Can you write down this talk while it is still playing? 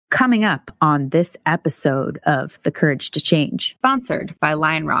Coming up on this episode of The Courage to Change, sponsored by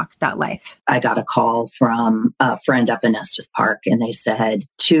Lionrock.life. I got a call from a friend up in Estes Park, and they said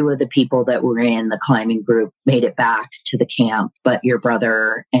 2 of the people that were in the climbing group made it back to the camp, but your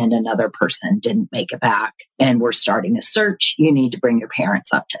brother and another person didn't make it back. And we're starting a search. You need to bring your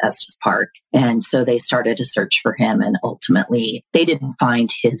parents up to Estes Park. And so they started a search for him. And ultimately, they didn't find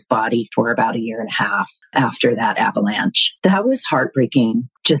his body for about 1.5 years after that avalanche. That was heartbreaking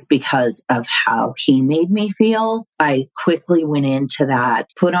just because of how he made me feel. I quickly went into that,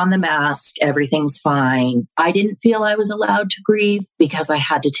 put on the mask, everything's fine. I didn't feel I was allowed to grieve because I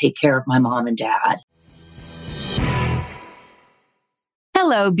had to take care of my mom and dad.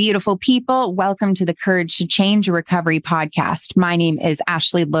 Hello, beautiful people. Welcome to the Courage to Change Recovery podcast. My name is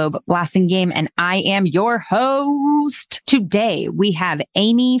Ashley Loeb Blassingame, and I am your host. Today, we have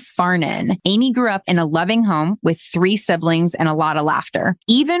Amy Farnan. Amy grew up in a loving home with 3 siblings and a lot of laughter.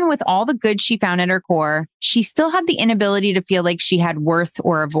 Even with all the good she found at her core, she still had the inability to feel like she had worth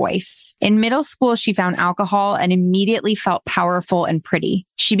or a voice. In middle school, she found alcohol and immediately felt powerful and pretty.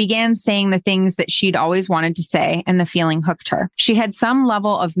 She began saying the things that she'd always wanted to say, and the feeling hooked her. She had some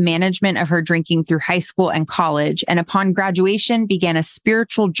level of management of her drinking through high school and college, and upon graduation began a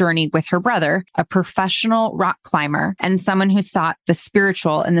spiritual journey with her brother, a professional rock climber and someone who sought the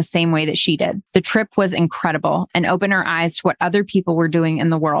spiritual in the same way that she did. The trip was incredible and opened her eyes to what other people were doing in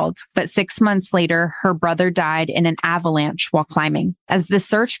the world. But 6 months later, her brother died in an avalanche while climbing. As the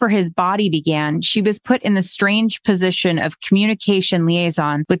search for his body began, she was put in the strange position of communication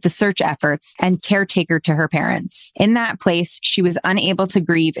liaison with the search efforts and caretaker to her parents. In that place, she was unable to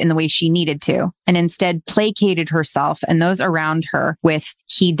grieve in the way she needed to, and instead placated herself and those around her with,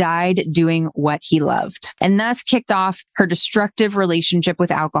 "He died doing what he loved," and thus kicked off her destructive relationship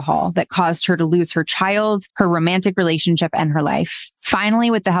with alcohol that caused her to lose her child, her romantic relationship, and her life. Finally,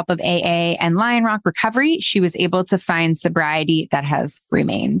 with the help of AA and Lionrock Recovery, she was able to find sobriety that has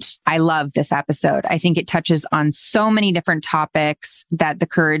remained. I love this episode. I think it touches on so many different topics that the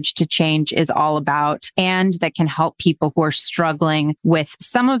Courage to Change is all about, and that can help people who are struggling with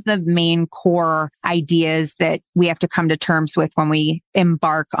some of the main core ideas that we have to come to terms with when we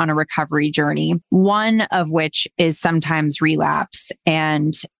embark on a recovery journey. One of which is sometimes relapse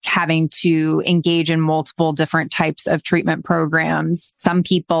and having to engage in multiple different types of treatment programs. Some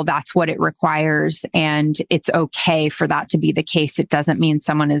people, that's what it requires, and it's okay for that to be the case. It doesn't mean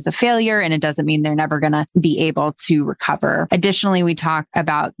someone is a failure, and it doesn't mean they're never going to be able to recover. Additionally, we talk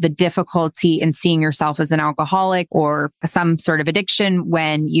about the difficulty in seeing yourself as an alcoholic or some sort of addiction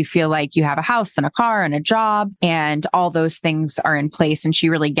when you feel like you have a house and a car and a job, and all those things are in place. And she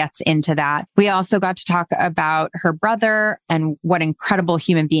really gets into that. We also got to talk about her brother and what incredible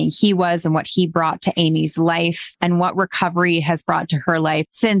human being he was and what he brought to Amy's life and what recovery has brought to her life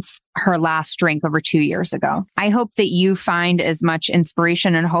since her last drink over 2 years ago. I hope that you find as much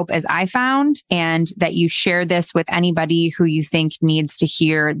inspiration and hope as I found, and that you share this with anybody who you think needs to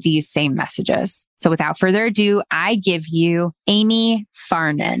hear these same messages. So without further ado, I give you Amy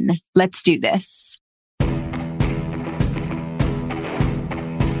Farnan. Let's do this.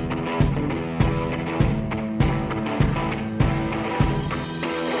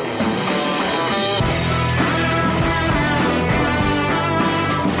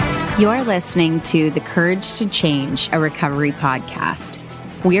 You're listening to The Courage to Change, a recovery podcast.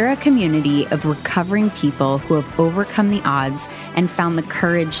 We're a community of recovering people who have overcome the odds and found the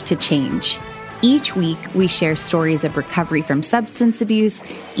courage to change. Each week, we share stories of recovery from substance abuse,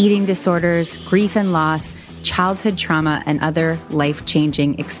 eating disorders, grief and loss, childhood trauma, and other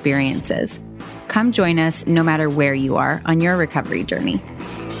life-changing experiences. Come join us no matter where you are on your recovery journey.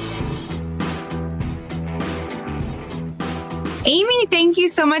 Amy, thank you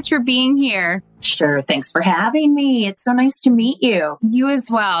so much for being here. Sure. Thanks for having me. It's so nice to meet you. You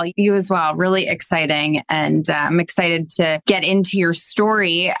as well. You as well. Really exciting. And I'm excited to get into your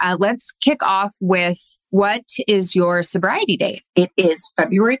story. Let's kick off with, what is your sobriety date? It is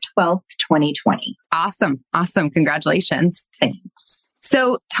February 12th, 2020. Awesome. Awesome. Congratulations. Thanks.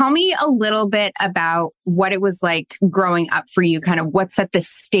 So tell me a little bit about what it was like growing up for you, kind of what set the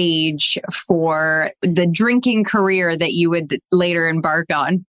stage for the drinking career that you would later embark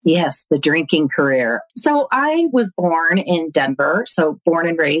on. Yes, the drinking career. So I was born in Denver, born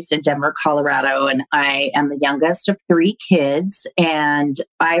and raised in Denver, Colorado, and I am the youngest of 3 kids and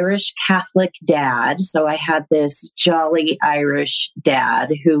Irish Catholic dad. So I had this jolly Irish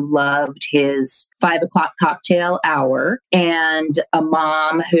dad who loved his 5 o'clock cocktail hour, and a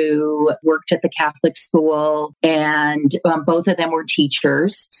mom who worked at the Catholic school, and both of them were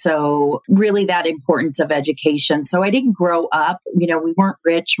teachers. So really that importance of education. So I didn't grow up, we weren't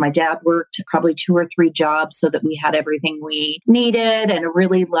rich. much. My dad worked probably 2 or 3 jobs so that we had everything we needed and a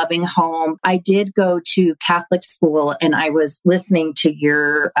really loving home. I did go to Catholic school, and I was listening to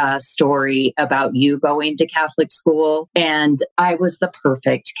your story about you going to Catholic school. And I was the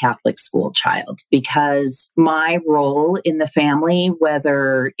perfect Catholic school child because my role in the family,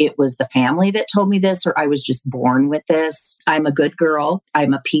 whether it was the family that told me this or I was just born with this, I'm a good girl.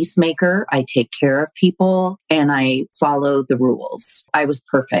 I'm a peacemaker. I take care of people and I follow the rules. I was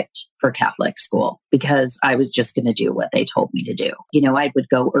perfect for Catholic school because I was just going to do what they told me to do. You know, I would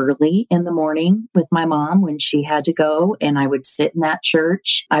go early in the morning with my mom when she had to go, and I would sit in that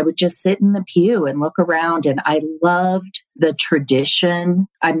church. I would just sit in the pew and look around, and I loved the tradition.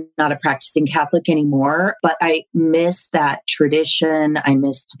 I'm not a practicing Catholic anymore, but I miss that tradition. I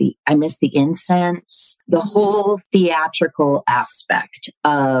miss the incense. The whole theatrical aspect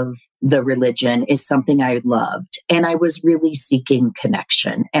of the religion is something I loved. And I was really seeking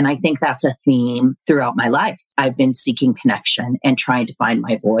connection. And I think that's a theme throughout my life. I've been seeking connection and trying to find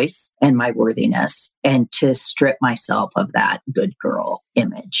my voice and my worthiness and to strip myself of that good girl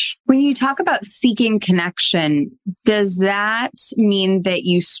image. When you talk about seeking connection, does that mean that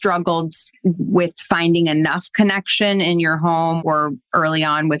you struggled with finding enough connection in your home or early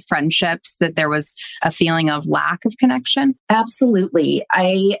on with friendships, that there was a feeling of lack of connection? Absolutely.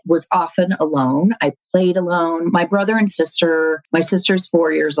 I was often alone. I played alone. My brother and sister, my sister's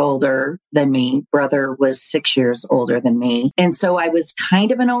 4 years older than me. Brother was 6 years older than me. And so I was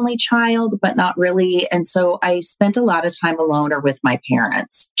kind of an only child, but not really. And so I spent a lot of time alone or with my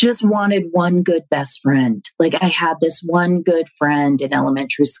parents. Just wanted one good best friend. Like I had this one good friend in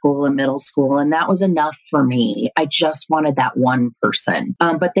elementary school and middle school, and that was enough for me. I just wanted that one person.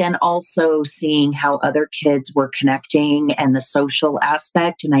 But then also seeing how other kids were connecting and the social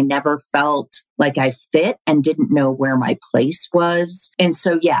aspect. And I never felt like I fit and didn't know where my place was. And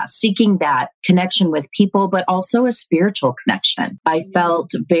so, yeah, seeking that connection with people, but also a spiritual connection. I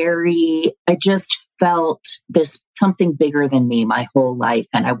just felt this something bigger than me my whole life.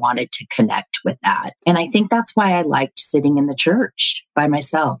 And I wanted to connect with that. And I think that's why I liked sitting in the church by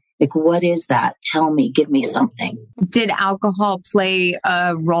myself. Like, what is that? Tell me, give me something. Did alcohol play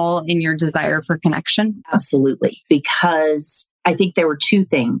a role in your desire for connection? Absolutely. Because I think there were 2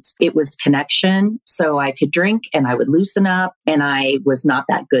 things. It was connection. So I could drink and I would loosen up and I was not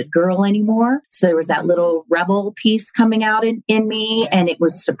that good girl anymore. So there was that little rebel piece coming out in me. And it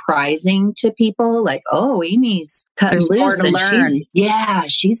was surprising to people like, oh, Amy's cutting loose. More to learn.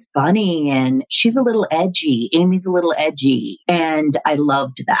 She's funny and she's a little edgy. Amy's a little edgy. And I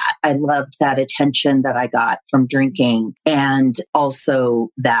loved that. I loved that attention that I got from drinking, and also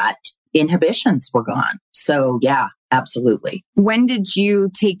that inhibitions were gone. So yeah, absolutely. When did you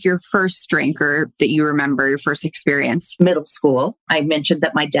take your first drink, or that you remember your first experience? Middle school. I mentioned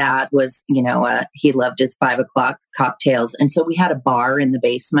that my dad was, he loved his 5 o'clock cocktails. And so we had a bar in the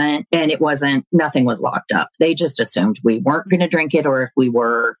basement, and nothing was locked up. They just assumed we weren't going to drink it, or if we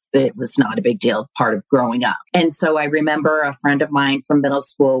were, it was not a big deal, part of growing up. And so I remember a friend of mine from middle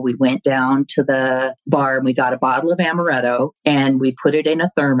school, we went down to the bar and we got a bottle of amaretto and we put it in a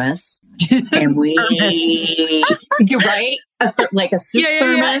thermos and you're right. Like a soup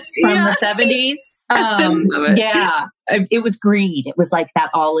thermos from the 70s. Yeah. It was green. It was like that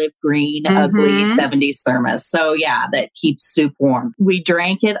olive green, ugly 70s thermos. So yeah, that keeps soup warm. We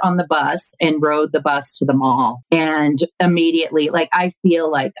drank it on the bus and rode the bus to the mall. And immediately, like, I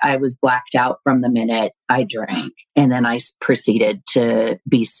feel like I was blacked out from the minute I drank. And then I proceeded to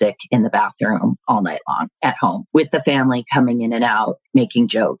be sick in the bathroom all night long at home, with the family coming in and out, making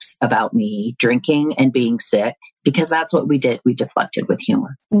jokes about me drinking and being sick, because that's what we did. We deflected with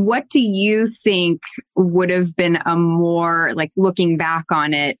humor. What do you think would have been a more, like, looking back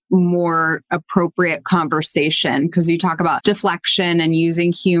on it, more appropriate conversation? Because you talk about deflection and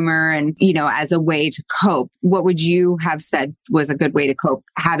using humor and, as a way to cope. What would you have said was a good way to cope,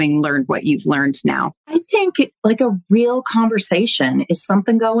 having learned what you've learned now? I think like a real conversation. Is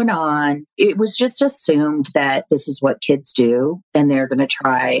something going on? It was just assumed that this is what kids do and they're going to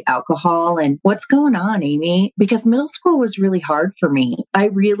try alcohol. And what's going on, Amy? Because middle school was really hard for me. I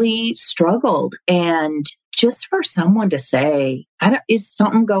really struggled. And just for someone to say, is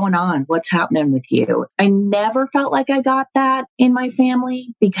something going on? What's happening with you? I never felt like I got that in my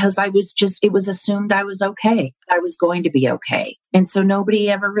family, because it was assumed I was okay. I was going to be okay. And so nobody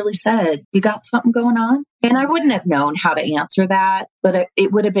ever really said, you got something going on? And I wouldn't have known how to answer that, but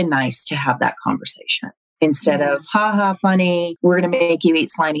it would have been nice to have that conversation. instead of, ha ha, funny, we're going to make you eat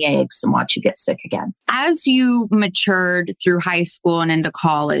slimy eggs and watch you get sick again. As you matured through high school and into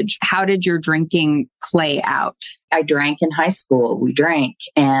college, how did your drinking play out? I drank in high school. We drank,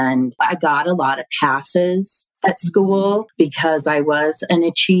 and I got a lot of passes at school because I was an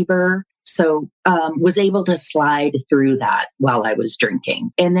achiever. So was able to slide through that while I was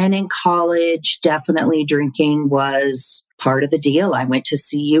drinking. And then in college, definitely drinking was part of the deal. I went to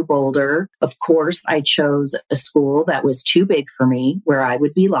CU Boulder. Of course, I chose a school that was too big for me, where I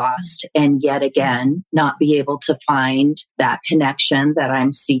would be lost and yet again, not be able to find that connection that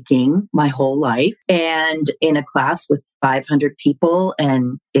I'm seeking my whole life. And in a class with 500 people.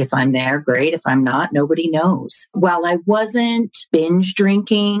 And if I'm there, great. If I'm not, nobody knows. While I wasn't binge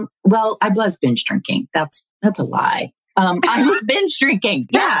drinking, well, I was binge drinking. That's a lie. I was binge drinking.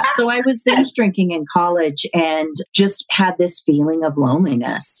 Yeah. So I was binge drinking in college and just had this feeling of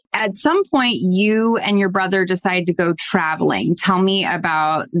loneliness. At some point, you and your brother decided to go traveling. Tell me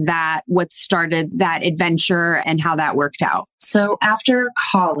about that, what started that adventure and how that worked out. So after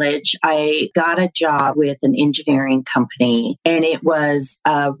college, I got a job with an engineering company, and it was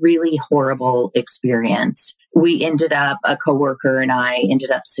a really horrible experience. A coworker and I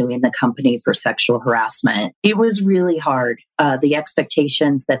ended up suing the company for sexual harassment. It was really hard. The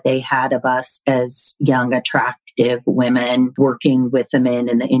expectations that they had of us as young, attractive women working with the men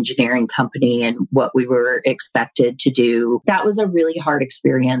in the engineering company and what we were expected to do. That was a really hard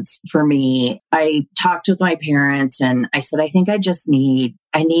experience for me. I talked with my parents and I said, I think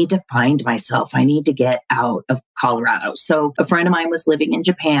I need to find myself. I need to get out of Colorado. So a friend of mine was living in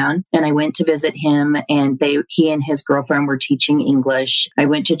Japan and I went to visit him, and he and his girlfriend were teaching English. I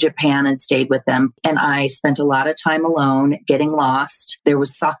went to Japan and stayed with them, and I spent a lot of time alone getting lost. There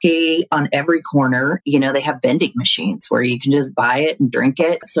was sake on every corner. You know, they have vending machines where you can just buy it and drink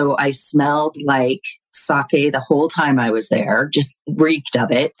it. So I smelled like sake the whole time I was there, just reeked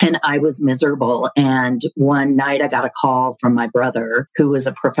of it. And I was miserable. And one night I got a call from my brother, who was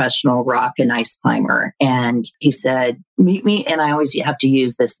a professional rock and ice climber. And he said, meet me. And I always have to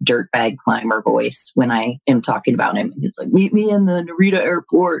use this dirtbag climber voice when I am talking about him. He's like, meet me in the Narita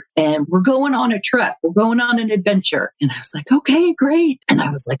airport and we're going on a trip. We're going on an adventure. And I was like, okay, great. And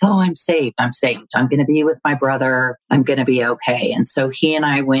I was like, oh, I'm saved. I'm saved. I'm going to be with my brother. I'm going to be okay. And so he and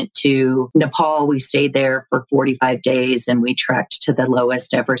I went to Nepal. We stayed there for 45 days and we trekked to the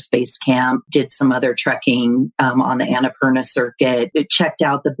lowest ever space camp, did some other trekking on the Annapurna circuit, checked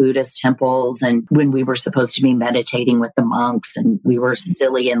out the Buddhist temples. And when we were supposed to be meditating with the monks, and we were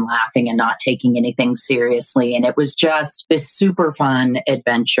silly and laughing and not taking anything seriously. And it was just this super fun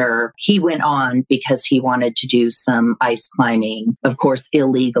adventure. He went on because he wanted to do some ice climbing, of course,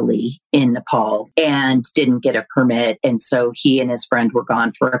 illegally in Nepal, and didn't get a permit. And so he and his friend were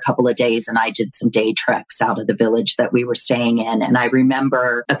gone for a couple of days, and I did some day treks out of the village that we were staying in. And I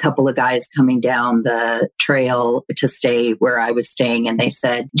remember a couple of guys coming down the trail to stay where I was staying, and they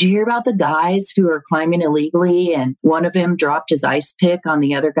said, "Did you hear about the guys who are climbing illegally? And one of them dropped his ice pick on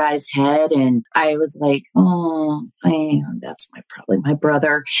the other guy's head." And I was like, oh, that's probably my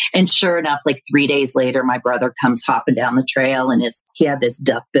brother. And sure enough, like 3 days later, my brother comes hopping down the trail, and he had this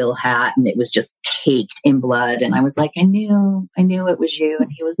duckbill hat, and it was just caked in blood. And I was like, I knew it was you.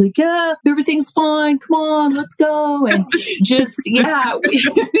 And he was like, yeah, everything's fine. Come on, let's go. And just, yeah,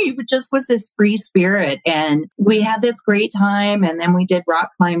 we just was this free spirit. And we had this great time. And then we did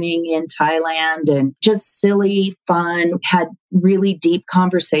rock climbing in Thailand, and just silly fun, had really deep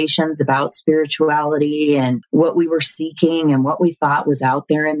conversations about spirituality and what we were seeking and what we thought was out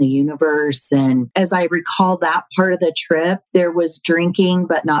there in the universe. And as I recall that part of the trip, there was drinking,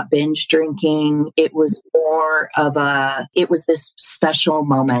 but not binge drinking. It was it was this special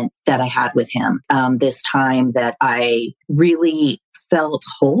moment that I had with him. This time that I really felt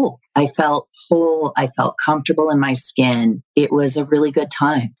whole. I felt whole. I felt comfortable in my skin. It was a really good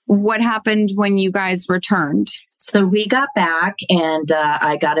time. What happened when you guys returned? So we got back, and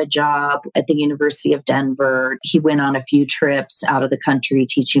I got a job at the University of Denver. He went on a few trips out of the country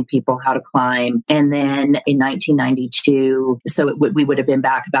teaching people how to climb. And then in 1992, we would have been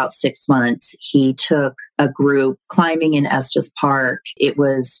back about 6 months, he took a group climbing in Estes Park. It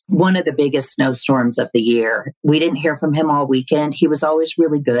was one of the biggest snowstorms of the year. We didn't hear from him all weekend. He was always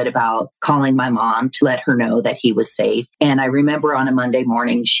really good about calling my mom to let her know that he was safe. And I remember on a Monday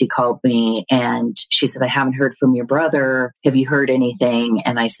morning, she called me and she said, I haven't heard from from your brother. Have you heard anything?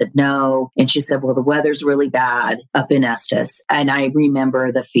 And I said, no. And she said, well, the weather's really bad up in Estes. And I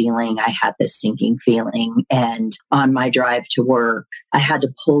remember the feeling. I had this sinking feeling. And on my drive to work, I had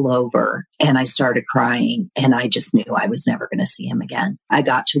to pull over and I started crying. And I just knew I was never going to see him again. I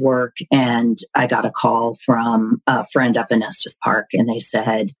got to work and I got a call from a friend up in Estes Park. And they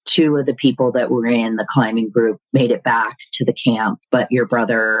said, two of the people that were in the climbing group made it back to the camp, but your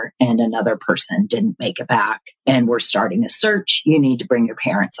brother and another person didn't make it back. And we're starting a search. You need to bring your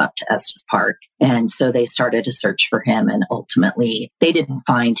parents up to Estes Park. And so they started a search for him. And ultimately, they didn't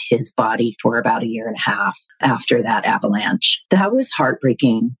find his body for about a year and a half after that avalanche. That was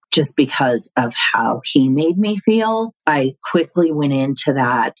heartbreaking just because of how he made me feel. I quickly went into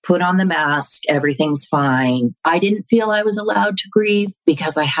that, put on the mask, everything's fine. I didn't feel I was allowed to grieve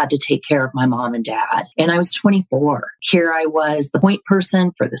because I had to take care of my mom and dad. And I was 24. Here I was, the point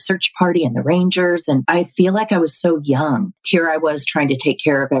person for the search party and the rangers. And I feel like I was so young. Here I was trying to take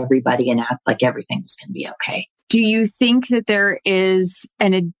care of everybody and act like everything was going to be okay. Do you think that there is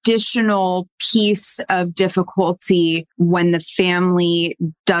an additional piece of difficulty when the family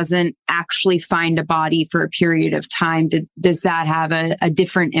doesn't actually find a body for a period of time? Does that have a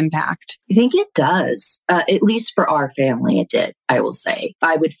different impact? I think it does. At least for our family, it did, I will say.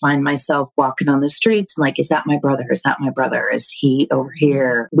 I would find myself walking on the streets and like, is that my brother? Is that my brother? Is he over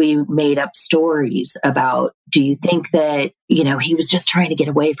here? We made up stories about, do you think that, he was just trying to get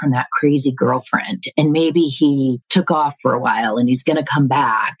away from that crazy girlfriend and maybe he took off for a while and he's going to come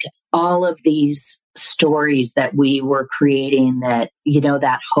back? All of these stories that we were creating that,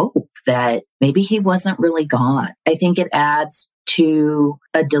 that hope that maybe he wasn't really gone. I think it adds to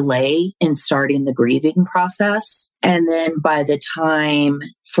a delay in starting the grieving process. And then by the time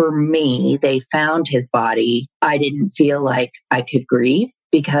for me, they found his body, I didn't feel like I could grieve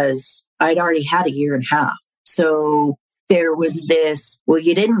because I'd already had a year and a half. So there was this, well,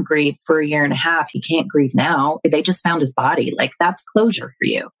 you didn't grieve for a year and a half. You can't grieve now. They just found his body. Like, that's closure for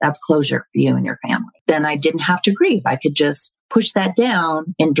you. That's closure for you and your family. Then I didn't have to grieve. I could just push that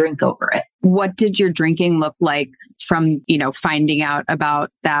down and drink over it. What did your drinking look like from, finding out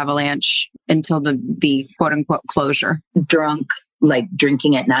about the avalanche until the quote unquote closure? Drunk, like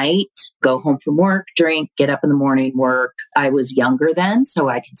drinking at night, go home from work, drink, get up in the morning, work. I was younger then, so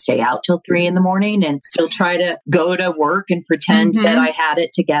I could stay out till 3 a.m. and still try to go to work and pretend that I had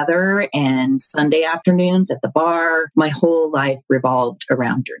it together. And Sunday afternoons at the bar, my whole life revolved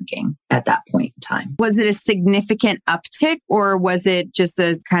around drinking at that point in time. Was it a significant uptick or was it just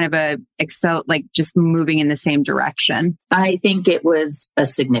a kind of just moving in the same direction? I think it was a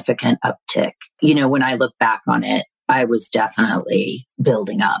significant uptick. When I look back on it, I was definitely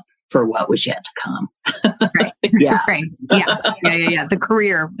building up for what was yet to come. Right. Yeah. Right. Yeah. The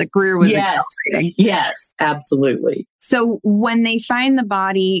career was accelerating. Yes, absolutely. So when they find the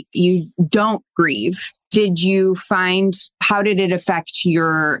body, you don't grieve. Did you find, how did it affect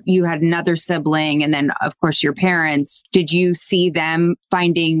you had another sibling and then of course your parents, did you see them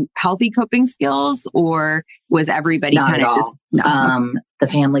finding healthy coping skills or was everybody kind of just, no? The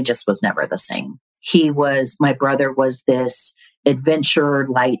family just was never the same. My brother was this adventurer,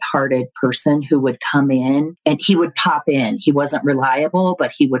 lighthearted person who would come in and he would pop in. He wasn't reliable,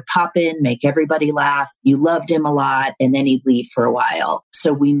 but he would pop in, make everybody laugh. You loved him a lot, and then he'd leave for a while.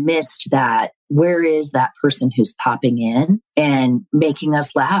 So we missed that. Where is that person who's popping in and making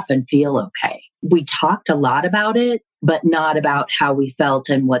us laugh and feel okay? We talked a lot about it, but not about how we felt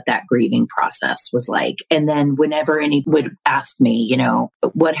and what that grieving process was like. And then whenever any would ask me,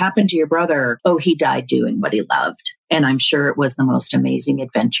 what happened to your brother? Oh, he died doing what he loved. And I'm sure it was the most amazing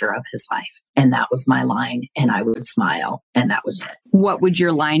adventure of his life. And that was my line. And I would smile. And that was it. What would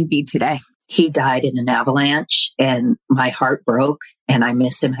your line be today? He died in an avalanche and my heart broke and I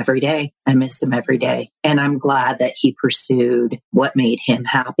miss him every day. I miss him every day. And I'm glad that he pursued what made him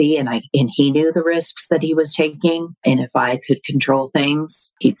happy. And he knew the risks that he was taking. And if I could control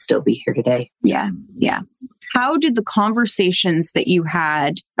things, he'd still be here today. Yeah. Yeah. How did the conversations that you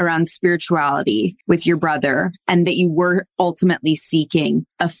had around spirituality with your brother and that you were ultimately seeking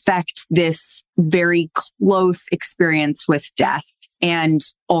affect this very close experience with death and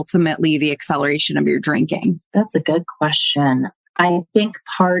ultimately the acceleration of your drinking? That's a good question. I think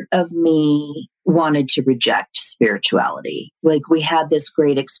part of me wanted to reject spirituality. Like, we had this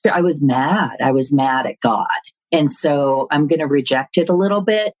great experience. I was mad at God. And so I'm going to reject it a little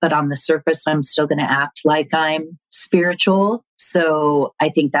bit, but on the surface, I'm still going to act like I'm spiritual. So I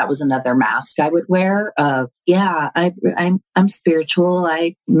think that was another mask I would wear of, I'm spiritual.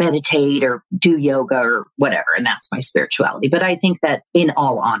 I meditate or do yoga or whatever. And that's my spirituality. But I think that in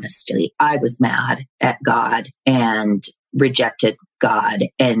all honesty, I was mad at God and rejected God.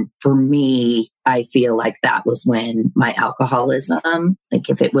 And for me, I feel like that was when my alcoholism, like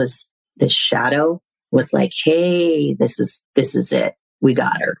if it was this shadow was like, hey, this is it. We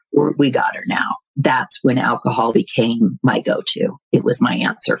got her. We got her now. That's when alcohol became my go-to. It was my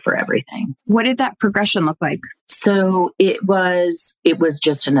answer for everything. What did that progression look like? So it was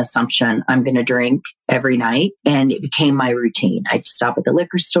just an assumption. I'm going to drink every night. And it became my routine. I'd stop at the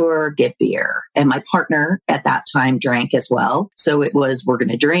liquor store, get beer. And my partner at that time drank as well. So it was, we're going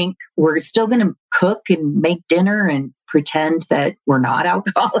to drink. We're still going to cook and make dinner and pretend that we're not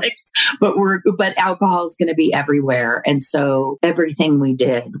alcoholics, but alcohol is going to be everywhere. And so everything we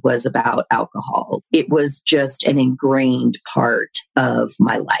did was about alcohol. It was just an ingrained part of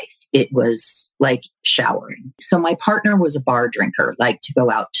my life. It was like showering. So my partner was a bar drinker, liked to go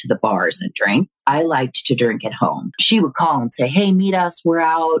out to the bars and drink. I liked to drink at home. She would call and say, hey, meet us. We're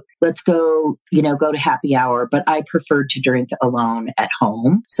out. Let's go, go to happy hour. But I preferred to drink alone at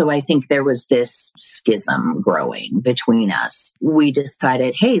home. So I think there was this schism growing between us. We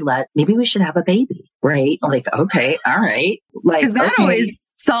decided, hey, maybe we should have a baby, right? Like, okay, all right. Like, because that always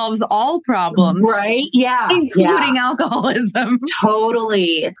solves all problems. Right? Yeah. Including alcoholism.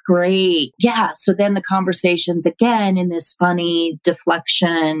 Totally. It's great. Yeah. So then the conversations again in this funny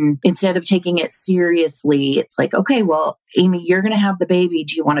deflection, instead of taking it seriously, it's like, okay, well, Amy, you're going to have the baby.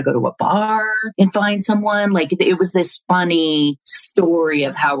 Do you want to go to a bar and find someone? Like it was this funny story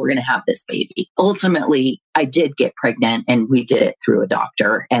of how we're going to have this baby. Ultimately, I did get pregnant and we did it through a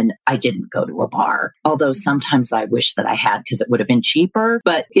doctor and I didn't go to a bar. Although sometimes I wish that I had because it would have been cheaper,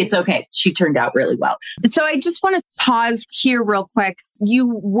 but it's okay. She turned out really well. So I just want to pause here real quick.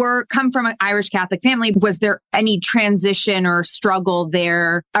 You come from an Irish Catholic family. Was there any transition or struggle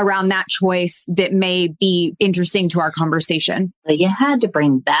there around that choice that may be interesting to our conversation? You had to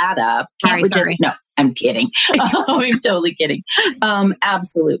bring that up. No, I'm kidding. I'm totally kidding.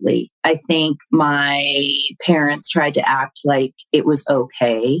 Absolutely. I think my parents tried to act like it was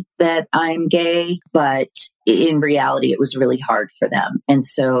okay that I'm gay, but in reality, it was really hard for them. And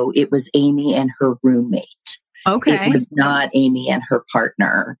so it was Amy and her roommate. Okay. It was not Amy and her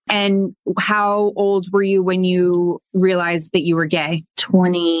partner. And how old were you when you realized that you were gay?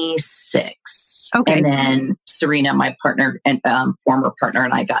 26. Okay. And then Serena, my partner and former partner,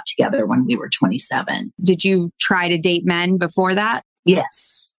 and I got together when we were 27. Did you try to date men before that?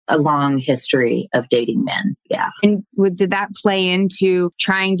 Yes. A long history of dating men. Yeah. And did that play into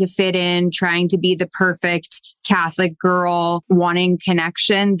trying to fit in, trying to be the perfect Catholic girl, wanting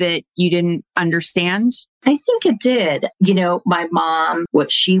connection that you didn't understand? I think it did. My mom,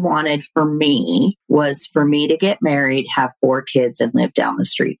 what she wanted for me was for me to get married, have 4 kids, and live down the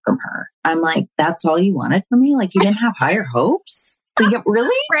street from her. I'm like, that's all you wanted for me? Like, you didn't have higher hopes? Like,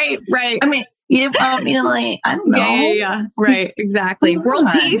 really? Right. I mean, you didn't want me to I don't know. Yeah. Right. Exactly. World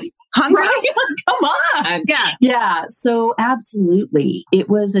peace. Hunger. Right? Come on. Yeah. Yeah. So absolutely. It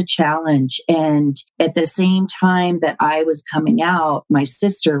was a challenge. And at the same time that I was coming out, my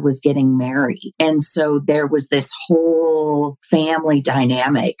sister was getting married. And so there was this whole family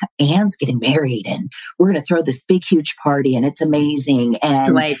dynamic. Anne's getting married and we're going to throw this big, huge party and it's amazing.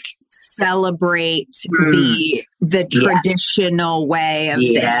 And celebrate the traditional way of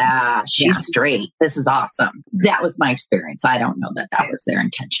things. Yeah, she's straight. This is awesome. That was my experience. I don't know that was their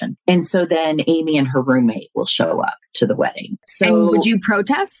intention. And so then Amy and her roommate will show up to the wedding. So and would you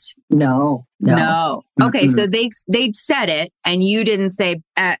protest? No. Okay, so they said it and you didn't say,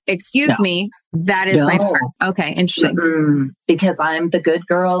 excuse me, that is my part. Okay, interesting. Because I'm the good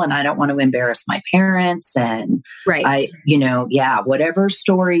girl and I don't want to embarrass my parents. And right. Whatever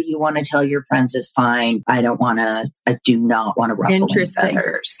story you want to tell your friends is fine. I do not want to ruffle any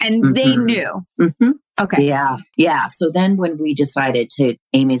feathers. And they knew. Mm-hmm. Okay. Yeah. So then when we decided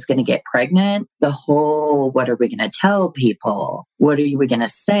Amy's going to get pregnant, the whole, what are we going to tell people? What are we going to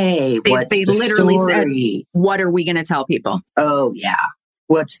say? They literally said, what are we going to tell people? Oh, yeah.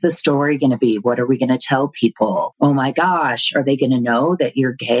 What's the story going to be? What are we going to tell people? Oh my gosh, are they going to know that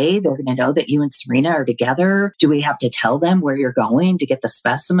you're gay? They're going to know that you and Serena are together? Do we have to tell them where you're going to get the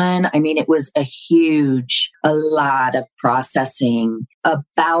specimen? I mean, it was a lot of processing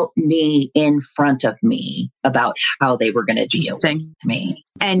about me in front of me about how they were going to deal with me.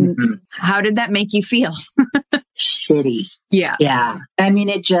 And how did that make you feel? Shitty. Yeah. Yeah. I mean,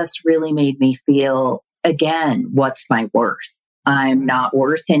 it just really made me feel again, what's my worth? I'm not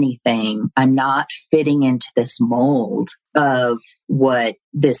worth anything. I'm not fitting into this mold of what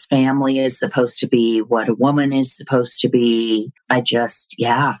this family is supposed to be, what a woman is supposed to be.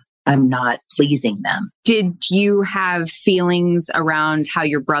 I'm not pleasing them. Did you have feelings around how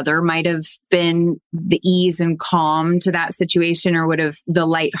your brother might have been the ease and calm to that situation, or would have the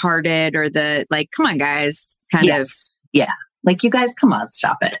lighthearted or the like, come on, guys, kind of? Yeah. Like, you guys, come on,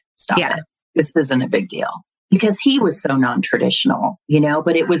 stop it. Stop it. This isn't a big deal. Because he was so non-traditional,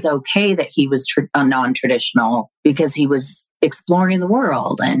 but it was okay that he was non-traditional because he was exploring the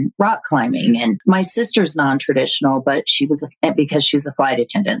world and rock climbing. And my sister's non-traditional, but because she's a flight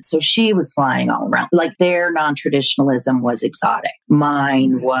attendant. So she was flying all around. Like, their non-traditionalism was exotic.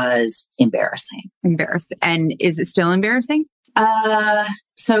 Mine was embarrassing. Embarrassing. And is it still embarrassing?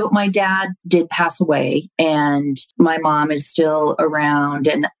 So my dad did pass away and my mom is still around.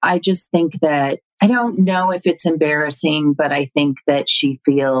 And I just think that, I don't know if it's embarrassing, but I think that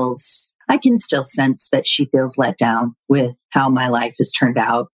I can still sense that she feels let down with how my life has turned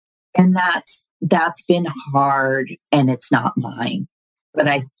out. And that's been hard, and it's not mine. But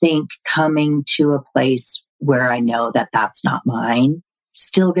I think coming to a place where I know that that's not mine,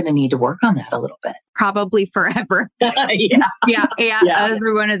 still going to need to work on that a little bit. Probably forever. Yeah. Those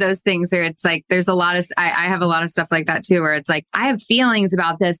are one of those things where it's like, there's a lot of, I have a lot of stuff like that too, where it's like, I have feelings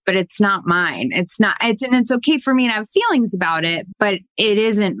about this, but it's not mine. And it's okay for me to have feelings about it, but it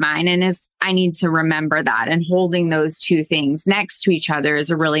isn't mine. And I need to remember that, and holding those two things next to each other is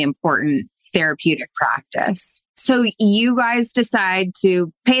a really important therapeutic practice. So you guys decide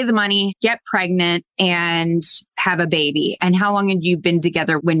to pay the money, get pregnant, and have a baby. And how long had you been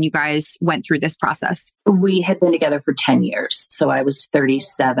together when you guys went through this process? We had been together for 10 years. So I was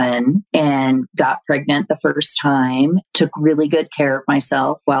 37 and got pregnant the first time, took really good care of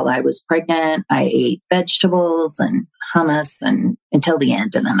myself while I was pregnant. I ate vegetables and hummus until the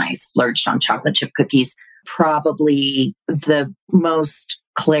end. And then I splurged on chocolate chip cookies. Probably the most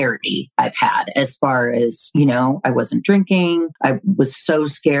clarity I've had as far as, I wasn't drinking. I was so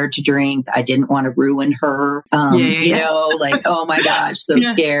scared to drink. I didn't want to ruin her. Like, oh my gosh, so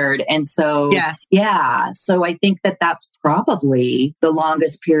scared. And so, so I think that that's probably the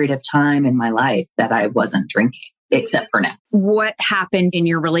longest period of time in my life that I wasn't drinking. Except for now. What happened in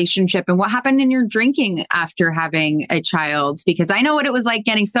your relationship and what happened in your drinking after having a child? Because I know what it was like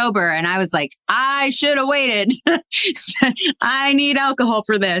getting sober, and I was like, I should have waited. I need alcohol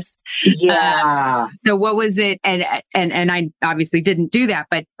for this. Yeah. So what was it? And I obviously didn't do that,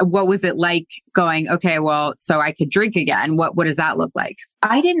 but what was it like going, okay, well, so I could drink again? What does that look like?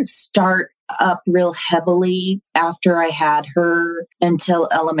 I didn't start up real heavily after I had her until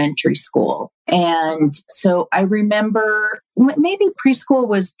elementary school. And so I remember maybe preschool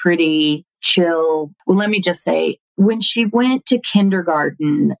was pretty chill. Well, let me just say, when she went to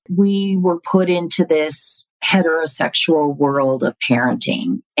kindergarten, we were put into this heterosexual world of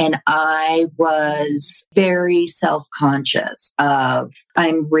parenting. And I was very self-conscious of,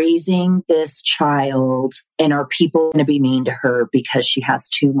 I'm raising this child, and are people going to be mean to her because she has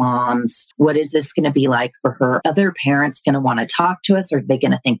two moms? What is this going to be like for her? Other parents going to want to talk to us? Or are they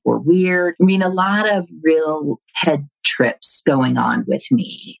going to think we're weird? I mean, a lot of real head trips going on with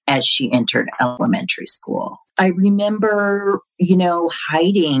me as she entered elementary school. I remember,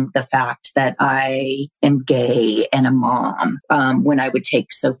 hiding the fact that I am gay and a mom when I would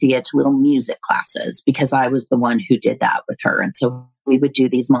take Sophia to little music classes, because I was the one who did that with her. And so we would do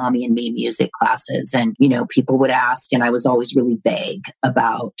these mommy and me music classes, and, people would ask, and I was always really vague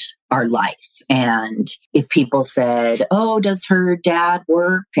about our life. And if people said, oh, does her dad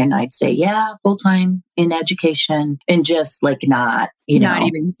work? And I'd say, yeah, full-time in education, and just like not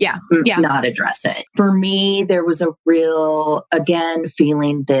address it. For me, there was a real, again,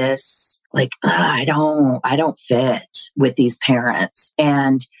 feeling this like, I don't fit with these parents.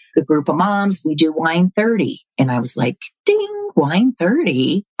 And the group of moms, we do wine 30. And I was like, ding, wine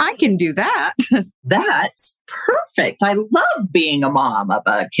 30. I can do that. That's perfect. I love being a mom of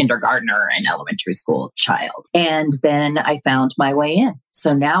a kindergartner and elementary school child. And then I found my way in.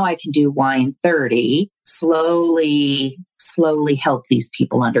 So now I can do wine 30, slowly help these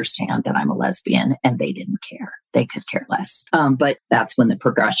people understand that I'm a lesbian, and they didn't care. They could care less. But that's when the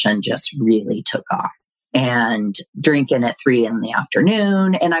progression just really took off. And drinking at 3 p.m.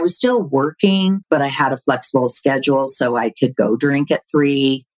 And I was still working, but I had a flexible schedule so I could go drink at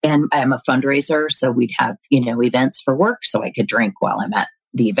 3. And I'm a fundraiser, so we'd have, events for work, so I could drink while I'm at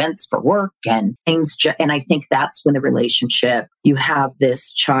the events for work and things. And I think that's when the relationship, you have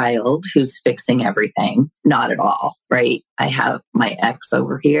this child who's fixing everything. Not at all, right? I have my ex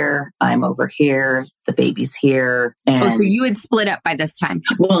over here. I'm over here. The baby's here. And so you had split up by this time.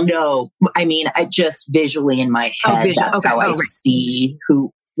 Well, no, I mean, I just visually in my head, that's how I see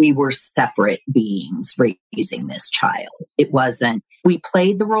who we were separate beings raising this child. It wasn't, we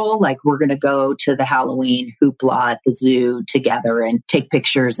played the role like we're going to go to the Halloween hoopla at the zoo together and take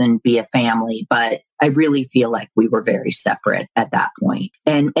pictures and be a family. But I really feel like we were very separate at that point.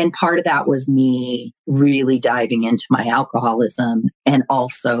 And part of that was me really diving into my alcoholism. And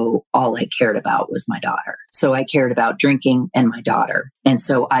also all I cared about was my daughter. So I cared about drinking and my daughter. And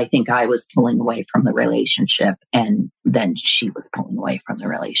so I think I was pulling away from the relationship. And then she was pulling away from the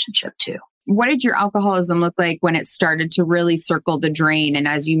relationship too. What did your alcoholism look like when it started to really circle the drain and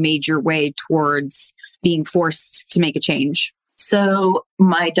as you made your way towards being forced to make a change? So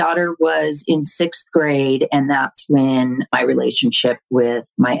my daughter was in 6th grade, and that's when my relationship with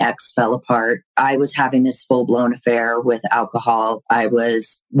my ex fell apart. I was having this full-blown affair with alcohol. I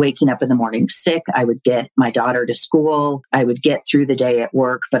was waking up in the morning sick. I would get my daughter to school. I would get through the day at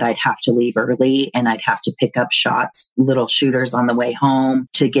work, but I'd have to leave early and I'd have to pick up shots, little shooters on the way home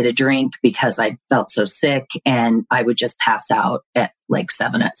to get a drink because I felt so sick, and I would just pass out at like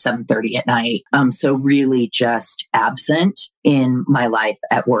 7:30 at night. So really just absent in my life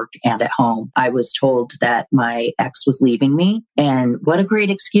at work and at home. I was told that my ex was leaving me, and what a great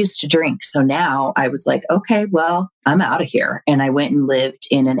excuse to drink. So now I was like, okay, well, I'm out of here. And I went and lived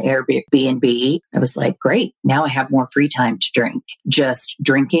in an Airbnb. I was like, great. Now I have more free time to drink. Just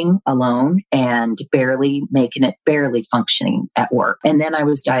drinking alone and barely functioning at work. And then I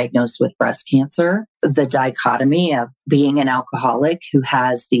was diagnosed with breast cancer. The dichotomy of being an alcoholic who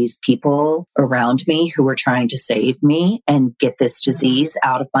has these people around me who were trying to save me and get this disease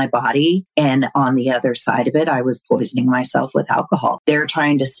out of my body. And on the other side of it, I was poisoning myself with alcohol. They're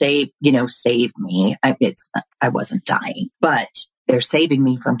trying to save me. I wasn't dying, but they're saving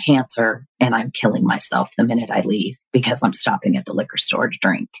me from cancer, and I'm killing myself the minute I leave because I'm stopping at the liquor store to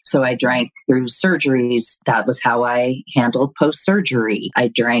drink. So I drank through surgeries. That was how I handled post-surgery. I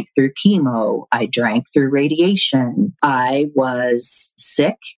drank through chemo. I drank through radiation. I was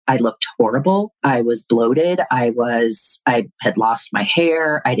sick. I looked horrible. I was bloated. I had lost my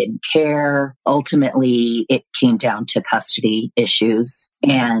hair. I didn't care. Ultimately, it came down to custody issues,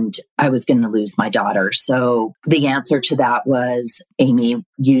 and I was going to lose my daughter. So the answer to that was, Amy,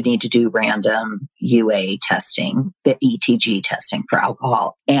 you need to do random UA testing, the ETG testing for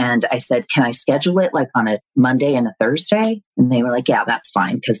alcohol. And I said, can I schedule it like on a Monday and a Thursday? And they were like, yeah, that's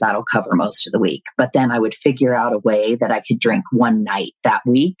fine, because that'll cover most of the week. But then I would figure out a way that I could drink one night that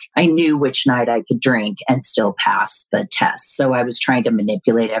week. I knew which night I could drink and still pass the test. So I was trying to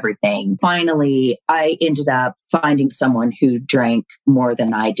manipulate everything. Finally, I ended up finding someone who drank more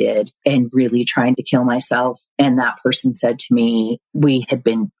than I did and really trying to kill myself. And that person said to me, we had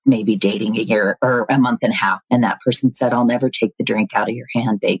been maybe dating a year or a month and a half. And that person said, I'll never take the drink out of your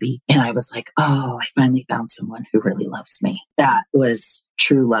hand, baby. And I was like, oh, I finally found someone who really loves me. That was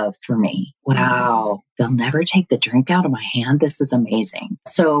true love for me. Wow. They'll never take the drink out of my hand. This is amazing.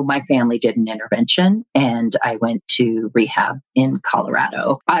 So my family did an intervention and I went to rehab in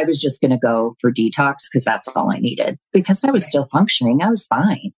Colorado. I was just going to go for detox because that's all I needed because I was still functioning. I was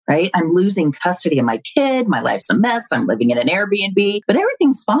fine, right? I'm losing custody of my kid. My life's a mess. I'm living in an Airbnb, but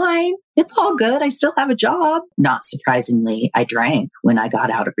everything's fine. It's all good. I still have a job. Not surprisingly, I drank when I got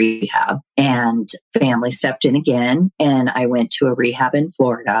out of rehab, and family stepped in again. And I went to a rehab in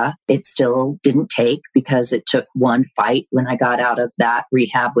Florida. It still didn't take because it took one fight when I got out of that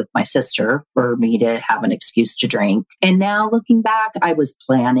rehab with my sister for me to have an excuse to drink. And now looking back, I was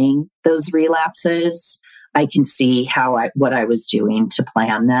planning those relapses. I can see what I was doing to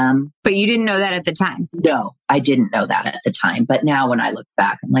plan them. But you didn't know that at the time? No, I didn't know that at the time. But now when I look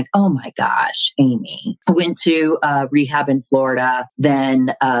back, I'm like, oh my gosh, Amy. I went to rehab in Florida,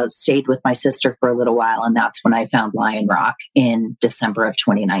 then stayed with my sister for a little while. And that's when I found Lionrock in December of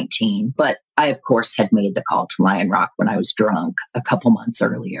 2019. But I, of course, had made the call to Lionrock when I was drunk a couple months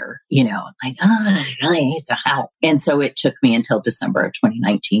earlier, like, I really need some help. And so it took me until December of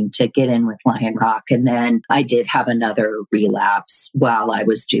 2019 to get in with Lionrock. And then I did have another relapse while I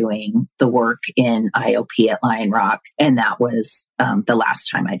was doing the work in IOP at Lionrock. And that was the last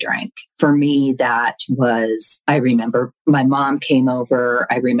time I drank. For me, that was, I remember my mom came over.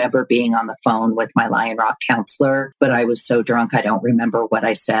 I remember being on the phone with my Lionrock counselor, but I was so drunk, I don't remember what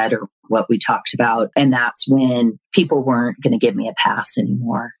I said or what we talked about. And that's when people weren't going to give me a pass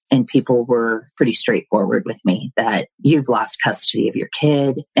anymore. And people were pretty straightforward with me that you've lost custody of your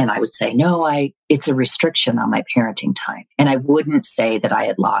kid. And I would say, no, it's a restriction on my parenting time. And I wouldn't say that I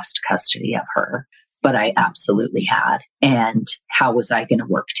had lost custody of her, but I absolutely had. And how was I going to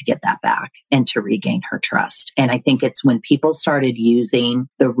work to get that back and to regain her trust? And I think it's when people started using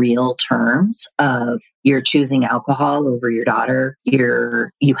the real terms of you're choosing alcohol over your daughter,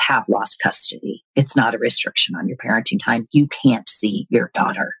 you have lost custody. It's not a restriction on your parenting time. You can't see your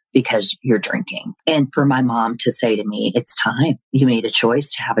daughter because you're drinking. And for my mom to say to me, it's time. You made a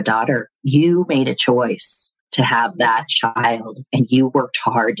choice to have a daughter. You made a choice to have that child and you worked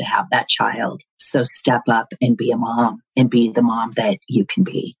hard to have that child. So step up and be a mom and be the mom that you can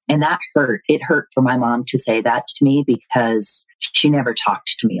be. And that hurt. It hurt for my mom to say that to me because she never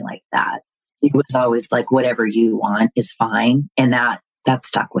talked to me like that. It was always like, whatever you want is fine. And that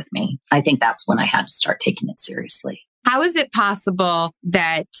stuck with me. I think that's when I had to start taking it seriously. How is it possible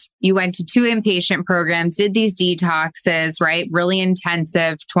that you went to 2 inpatient programs, did these detoxes, right? Really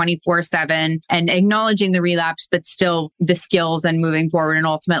intensive, 24/7, and acknowledging the relapse, but still the skills and moving forward and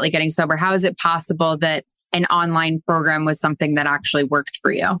ultimately getting sober? How is it possible that an online program was something that actually worked for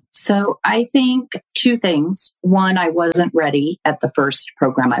you? So I think 2 things. One, I wasn't ready at the first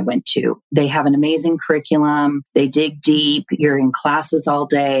program I went to. They have an amazing curriculum. They dig deep. You're in classes all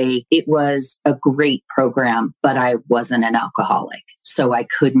day. It was a great program, but I wasn't an alcoholic. So I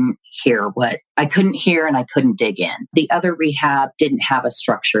couldn't hear and I couldn't dig in. The other rehab didn't have a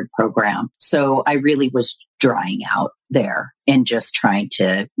structured program. So I really was drying out there and just trying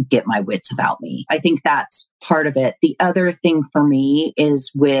to get my wits about me. I think that's part of it. The other thing for me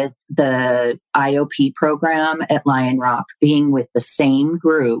is with the IOP program at Lionrock, being with the same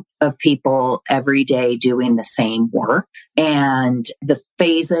group of people every day doing the same work and the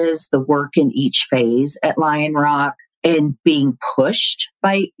phases, the work in each phase at Lionrock, and being pushed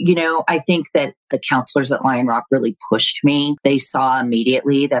by, I think that the counselors at Lionrock really pushed me. They saw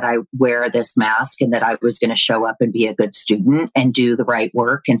immediately that I wear this mask and that I was going to show up and be a good student and do the right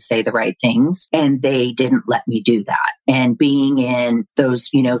work and say the right things. And they didn't let me do that. And being in those,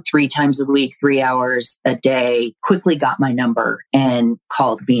 3 times a week, 3 hours a day, quickly got my number and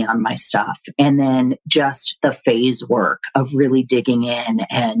called me on my stuff. And then just the phase work of really digging in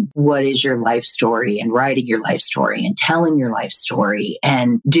and what is your life story and writing your life story and telling your life story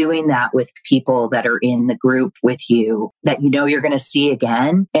and doing that with people that are in the group with you that you're going to see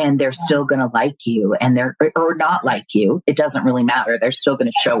again and they're still going to like you and they're or not like you. It doesn't really matter. They're still going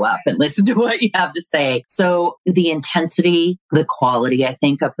to show up and listen to what you have to say. So the intensity, the quality, I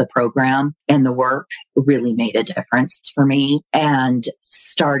think, of the program and the work really made a difference for me and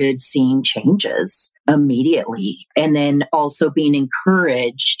started seeing changes immediately. And then also being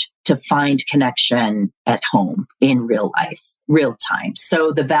encouraged to find connection at home in real life, real time.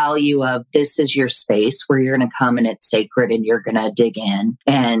 So the value of this is your space where you're going to come and it's sacred and you're going to dig in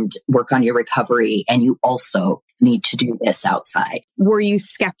and work on your recovery. And you also need to do this outside. Were you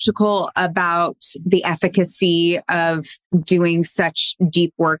skeptical about the efficacy of doing such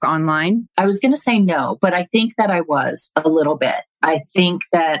deep work online? I was going to say no, but I think that I was a little bit. I think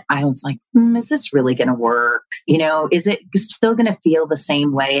that I was like, is this really going to work? Is it still going to feel the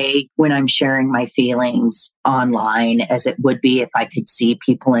same way when I'm sharing my feelings online as it would be if I could see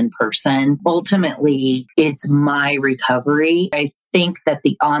people in person? Ultimately, it's my recovery. I think that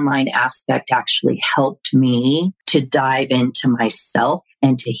the online aspect actually helped me to dive into myself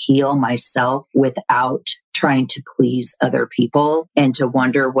and to heal myself without trying to please other people and to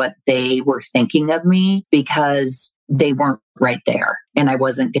wonder what they were thinking of me because they weren't right there and I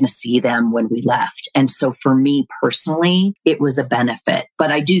wasn't going to see them when we left. And so for me personally, it was a benefit,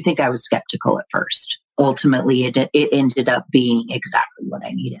 but I do think I was skeptical at first. Ultimately, it ended up being exactly what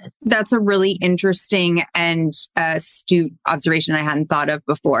I needed. That's a really interesting and astute observation I hadn't thought of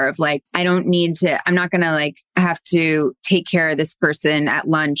before of like, I'm not going to have to take care of this person at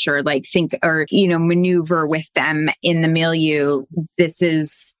lunch or think or, maneuver with them in the milieu. This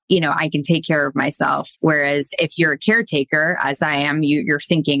is, I can take care of myself. Whereas if you're a caretaker, as I am, you're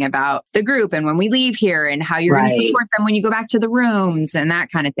thinking about the group and when we leave here and how you're going to support them when you go back to the rooms and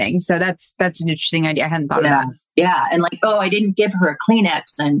that kind of thing. So that's an interesting idea. I hadn't thought of that. Yeah. And I didn't give her a Kleenex.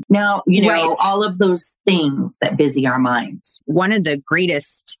 And now, all of those things that busy our minds. One of the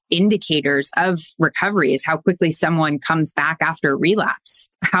greatest indicators of recovery is how quickly someone comes back after relapse,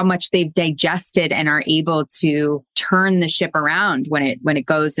 how much they've digested and are able to turn the ship around when it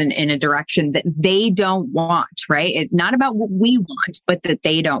goes in a direction that they don't want, right? It's not about what we want, but that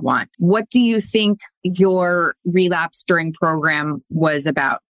they don't want. What do you think your relapse during program was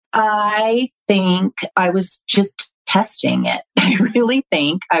about? I think I was just testing it. I really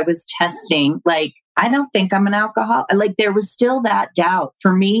think I was testing, like, I don't think I'm an alcoholic. Like, there was still that doubt.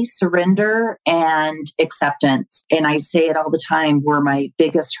 For me, surrender and acceptance, and I say it all the time, were my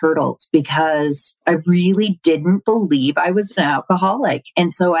biggest hurdles because I really didn't believe I was an alcoholic.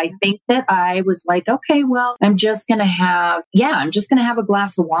 And so I think that I was like, okay, well, I'm just going to have a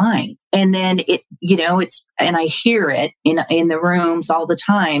glass of wine. And then and I hear it in the rooms all the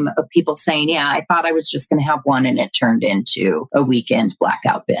time of people saying, yeah, I thought I was just going to have one, and it turned into a weekend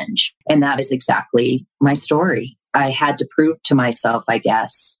blackout binge. And that is exactly my story. I had to prove to myself, I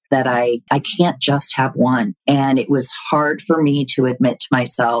guess, that I can't just have one. And it was hard for me to admit to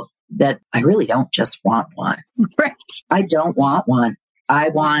myself that I really don't just want one. Right. I don't want one. I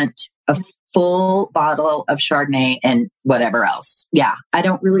want a full bottle of Chardonnay and whatever else. Yeah, I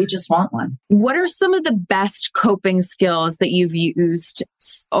don't really just want one. What are some of the best coping skills that you've used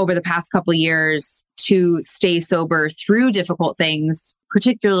over the past couple of years to stay sober through difficult things,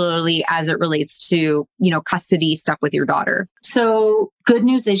 particularly as it relates to, custody stuff with your daughter? So good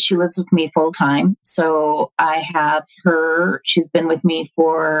news is she lives with me full time. So I have her, she's been with me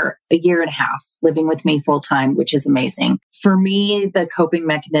for a year and a half, living with me full time, which is amazing. For me, the coping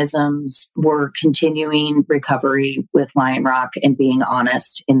mechanisms were continuing recovery with Lionrock and being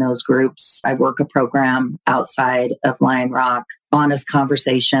honest in those groups. I work a program outside of Lionrock, honest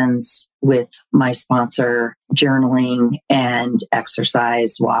conversations with my sponsor, journaling and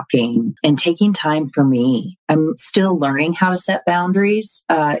exercise, walking, and taking time for me. I'm still learning how to set boundaries.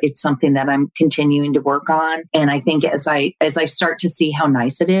 It's something that I'm continuing to work on. And I think as I start to see how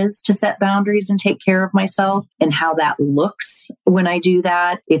nice it is to set boundaries and take care of myself and how that looks when I do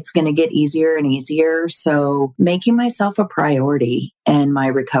that, it's going to get easier and easier. So making myself a priority and my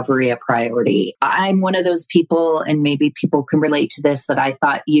recovery a priority. I'm one of those people, and maybe people can relate to this, that I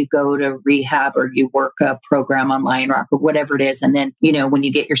thought you go to rehab or you work a program on Lionrock or whatever it is. And then, when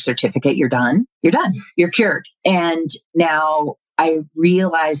you get your certificate, you're done. You're cured. And now I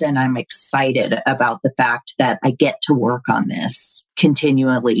realize, and I'm excited about the fact that I get to work on this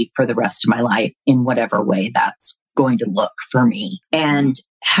continually for the rest of my life in whatever way that's going to look for me. And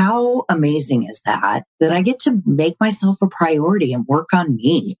how amazing is that I get to make myself a priority and work on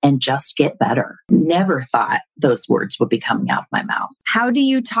me and just get better. Never thought those words would be coming out of my mouth. How do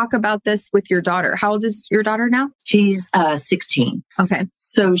you talk about this with your daughter? How old is your daughter now? She's 16. Okay.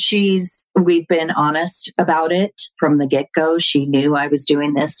 So we've been honest about it from the get-go. She knew I was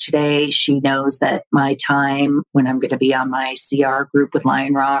doing this today. She knows that my time when I'm going to be on my CR group with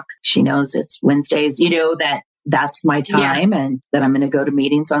Lionrock, she knows it's Wednesdays, that's my time, and that I'm going to go to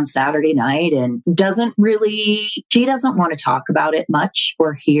meetings on Saturday night, and she doesn't want to talk about it much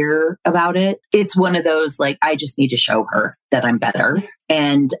or hear about it. It's one of those, like, I just need to show her that I'm better.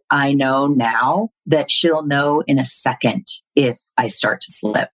 And I know now that she'll know in a second if I start to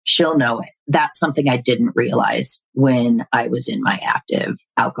slip. She'll know it. That's something I didn't realize when I was in my active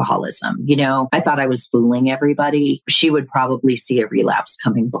alcoholism. I thought I was fooling everybody. She would probably see a relapse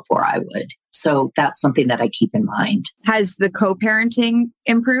coming before I would. So that's something that I keep in mind. Has the co-parenting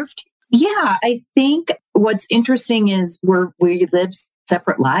improved? Yeah, I think what's interesting is we live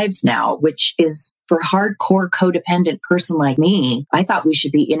separate lives now, which is, for hardcore codependent person like me, I thought we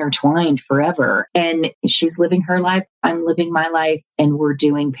should be intertwined forever. And she's living her life, I'm living my life, and we're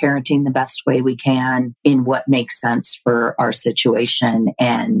doing parenting the best way we can in what makes sense for our situation.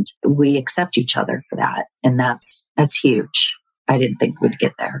 And we accept each other for that. And that's huge. I didn't think we'd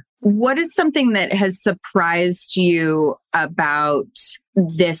get there. What is something that has surprised you about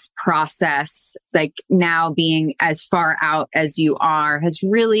this process, like now being as far out as you are,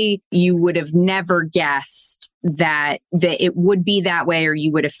 you would have never guessed that it would be that way, or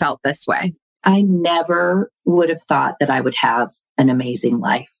you would have felt this way? I never would have thought that I would have an amazing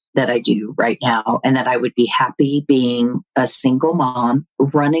life that I do right now, and that I would be happy being a single mom,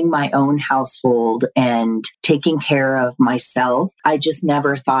 running my own household and taking care of myself. I just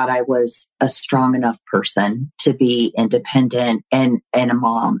never thought I was a strong enough person to be independent and a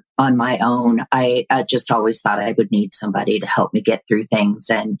mom on my own. I just always thought I would need somebody to help me get through things.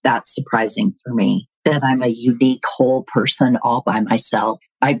 And that's surprising for me, that I'm a unique whole person all by myself.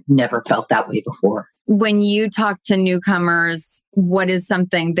 I've never felt that way before. When you talk to newcomers, what is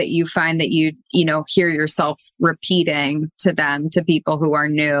something that you find that you hear yourself repeating to them, to people who are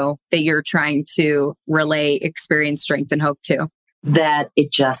new, that you're trying to relay experience, strength, and hope to? That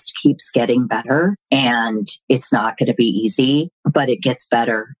it just keeps getting better, and it's not going to be easy, but it gets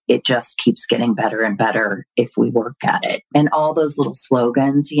better. It just keeps getting better and better if we work at it. And all those little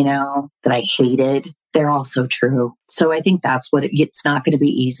slogans, that I hated They're also true. So I think that's what it's not going to be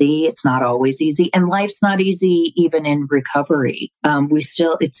easy. It's not always easy. And life's not easy even in recovery.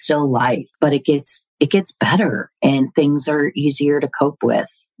 It's still life, but it gets better and things are easier to cope with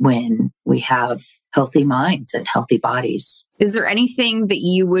when we have healthy minds and healthy bodies. Is there anything that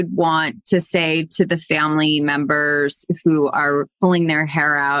you would want to say to the family members who are pulling their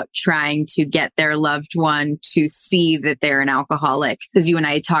hair out, trying to get their loved one to see that they're an alcoholic? Because you and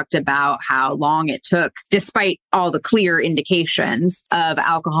I talked about how long it took, despite all the clear indications of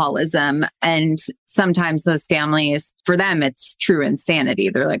alcoholism. And sometimes those families, for them, it's true insanity.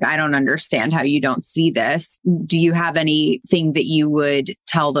 They're like, I don't understand how you don't see this. Do you have anything that you would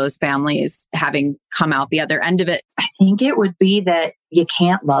tell those families having come out the other end of it? I think it would be that you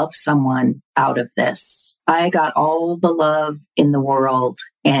can't love someone out of this. I got all the love in the world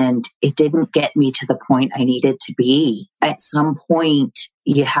and it didn't get me to the point I needed to be. At some point,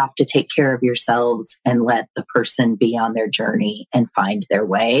 you have to take care of yourselves and let the person be on their journey and find their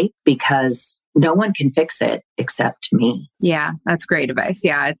way, because no one can fix it except me. Yeah, that's great advice.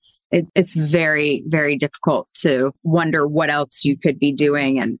 Yeah, it's very, very difficult to wonder what else you could be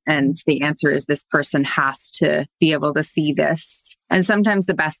doing. And the answer is this person has to be able to see this. And sometimes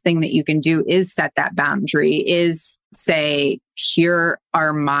the best thing that you can do is set that boundary, is say, here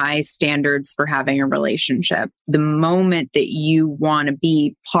are my standards for having a relationship. The moment that you want to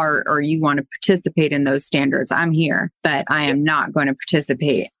be part or you want to participate in those standards, I'm here, but I am not going to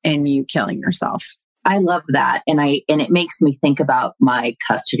participate in you killing yourself. I love that. And it makes me think about my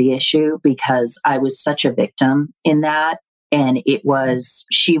custody issue, because I was such a victim in that. And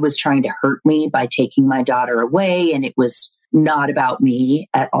she was trying to hurt me by taking my daughter away. And it was not about me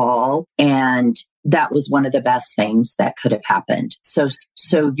at all. And that was one of the best things that could have happened. So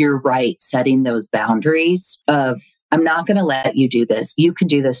you're right, setting those boundaries of, I'm not going to let you do this. You can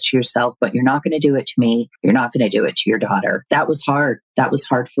do this to yourself, but you're not going to do it to me. You're not going to do it to your daughter. That was hard. That was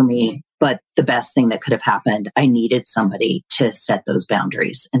hard for me. But the best thing that could have happened, I needed somebody to set those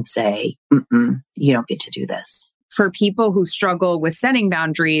boundaries and say, you don't get to do this. For people who struggle with setting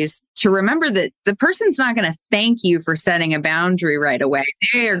boundaries, to remember that the person's not going to thank you for setting a boundary right away.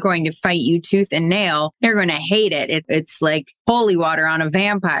 They are going to fight you tooth and nail. They're going to hate it. It's like holy water on a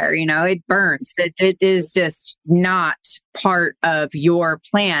vampire. It burns. It is just not part of your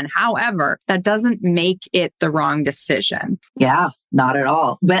plan. However, that doesn't make it the wrong decision. Yeah, not at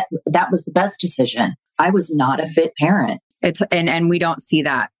all. But that was the best decision. I was not a fit parent. And we don't see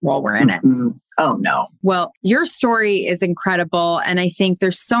that while we're in it. Oh, no. Well, your story is incredible. And I think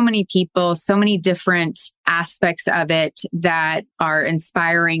there's so many people, so many different aspects of it that are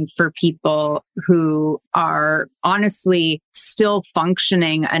inspiring for people who are honestly still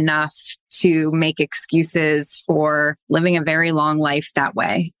functioning enough to make excuses for living a very long life that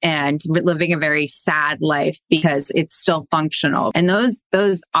way and living a very sad life because it's still functional. And those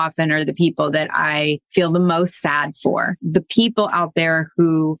often are the people that I feel the most sad for. The people out there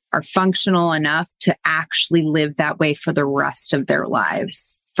who are functional enough to actually live that way for the rest of their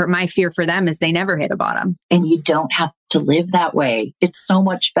lives. For my fear for them is they never hit a bottom. And you don't have to live that way. It's so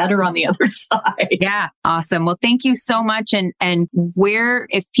much better on the other side. Yeah. Awesome. Well, thank you so much. And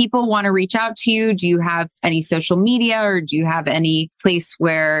if people want to reach out to you, do you have any social media or do you have any place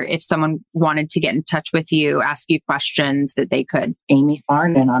where if someone wanted to get in touch with you, ask you questions that they could? Amy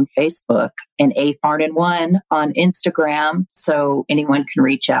Farnan on Facebook and Farnan1 on Instagram. So anyone can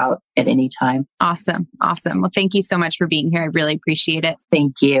reach out at any time. Awesome. Well, thank you so much for being here. I really appreciate it.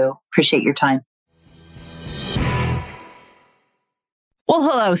 Thank you. Appreciate your time. Well,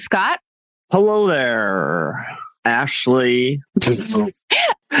 hello, Scott. Hello there, Ashley.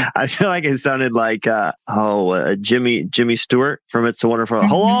 I feel like it sounded like Jimmy Stewart from It's a Wonderful. Mm-hmm.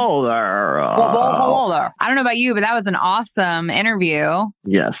 Hello there. Hello there. I don't know about you, but that was an awesome interview.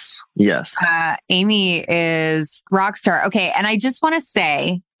 Yes. Amy is rock star. Okay, and I just want to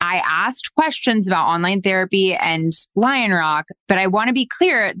say, I asked questions about online therapy and Lionrock, but I want to be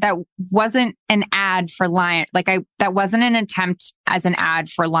clear that wasn't an ad for that wasn't an attempt as an ad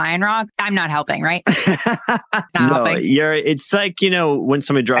for Lionrock. I'm not helping, right? Helping. It's like, when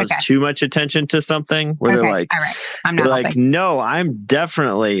somebody draws too much attention to something where they're like, all right, I'm not helping. Like, no, I'm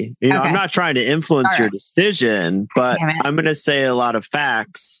definitely, I'm not trying to influence your decision, but I'm going to say a lot of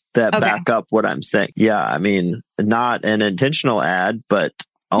facts that back up what I'm saying. Yeah. I mean, not an intentional ad, but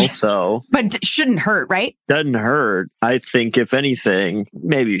also, but shouldn't hurt, right? Doesn't hurt. I think if anything,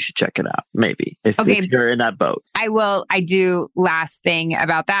 maybe you should check it out. Maybe if you're in that boat. I will. I do. Last thing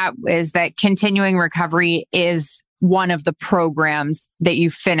about that is that continuing recovery is one of the programs that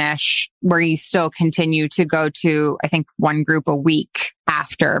you finish where you still continue to go to, I think, one group a week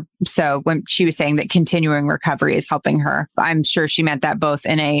after. So when she was saying that continuing recovery is helping her, I'm sure she meant that both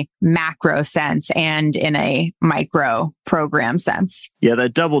in a macro sense and in a micro program sense. Yeah,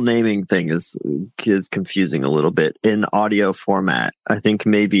 that double naming thing is confusing a little bit in audio format. I think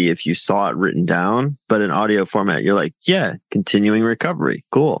maybe if you saw it written down, but in audio format, you're like, yeah, continuing recovery.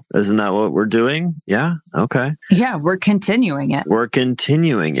 Cool. Isn't that what we're doing? Yeah. Okay. Yeah, we're continuing it. We're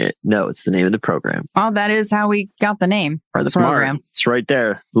continuing it. No, it's the name of the program. Well, that is how we got the name for the program. It's right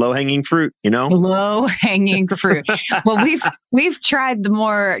there. Low hanging fruit, Low hanging fruit. Well, we've tried the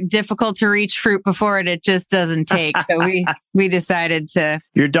more difficult to reach fruit before and it just doesn't take. So we decided to.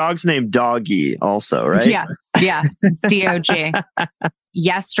 Your dog's named Doggy also, right? Yeah. DOG.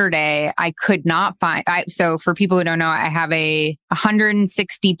 Yesterday, I could not find. So for people who don't know, I have a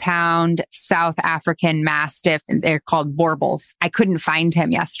 160-pound South African Mastiff. They're called Borbles. I couldn't find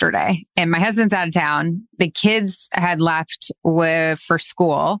him yesterday. And my husband's out of town. The kids had left for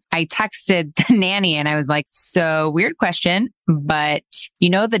school. I texted the nanny and I was like, so weird question, but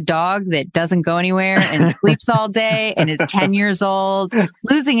the dog that doesn't go anywhere and sleeps all day and is 10 years old,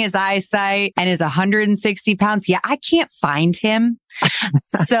 losing his eyesight and is 160 pounds. Yeah, I can't find him.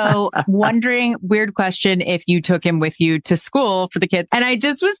 So wondering, weird question, if you took him with you to school for the kids. And I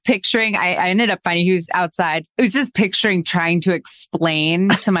just was picturing, I ended up finding he was outside. I was just picturing trying to explain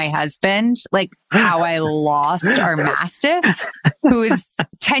to my husband, like how I lost our Mastiff, who is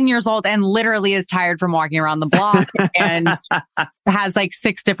 10 years old and literally is tired from walking around the block and has like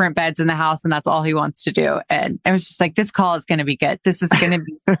 6 different beds in the house. And that's all he wants to do. And I was just like, this call is going to be good. This is going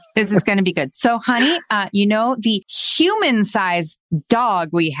to be good. So honey, the human sized dog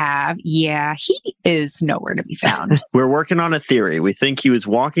we have, yeah, he is nowhere to be found. We're working on a theory. We think he was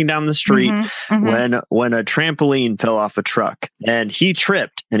walking down the street when a trampoline fell off a truck and he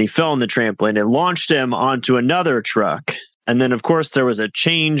tripped and he fell on the trampoline. It launched him onto another truck. And then, of course, there was a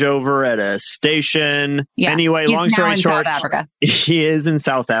changeover at a station. Yeah. Anyway, long story short, he is in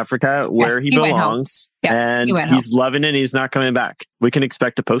South Africa where he belongs. And he's loving it. He's not coming back. We can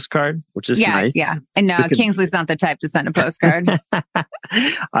expect a postcard, which is nice. Yeah. And no, Kingsley's not the type to send a postcard.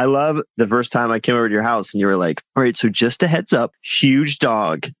 I love the first time I came over to your house and you were like, all right, so just a heads up, huge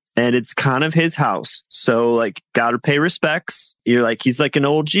dog. And it's kind of his house. So like, gotta pay respects. You're like, he's like an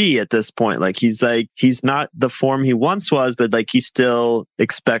old G at this point. Like, he's not the form he once was, but like, he still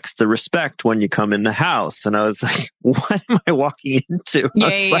expects the respect when you come in the house. And I was like, what am I walking into?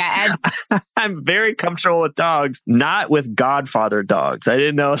 I'm very comfortable with dogs, not with Godfather dogs. I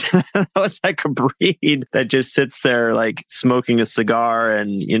didn't know that was like a breed that just sits there like smoking a cigar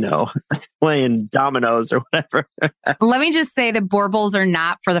and, playing dominoes or whatever. Let me just say that Borbles are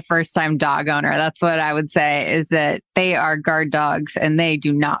not for the first time dog owner. That's what I would say, is that they are guard dogs and they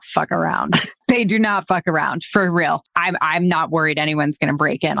do not fuck around. They do not fuck around, for real. I'm not worried anyone's going to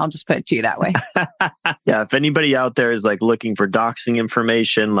break in. I'll just put it to you that way. Yeah. If anybody out there is like looking for doxing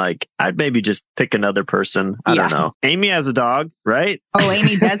information, like I'd maybe just pick another person. I don't know. Amy has a dog, right? Oh,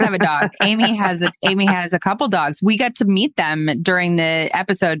 Amy does have a dog. Amy has a couple dogs. We got to meet them during the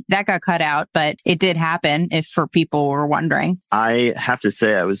episode that got cut out, but it did happen, if for people were wondering. I have to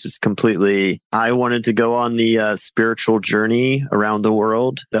say, I was just I wanted to go on the spiritual journey around the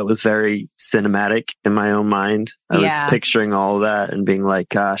world. That was very cinematic in my own mind. I was picturing all of that and being like,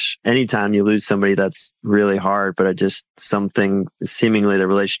 gosh, anytime you lose somebody, that's really hard. But seemingly the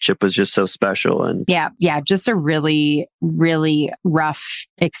relationship was just so special. And just a really, really rough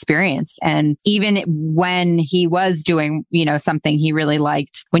experience. And even when he was doing, something he really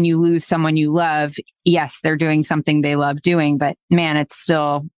liked, when you lose someone you love, yes, they're doing something they love doing, but man, it's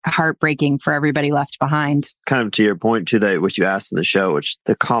still heartbreaking for everybody left behind. Kind of to your point too, that what you asked in the show, which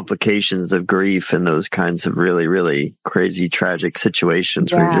the complications of grief and those kinds of really, really crazy, tragic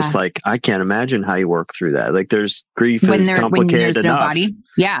situations where you're just like, I can't imagine how you work through that. Like there's grief is complicated enough. No body.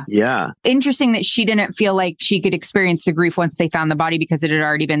 Yeah. Yeah. Interesting that she didn't feel like she could experience the grief once they found the body because it had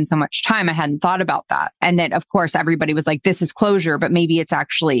already been so much time. I hadn't thought about that. And that, of course, everybody was like, this is closure, but maybe it's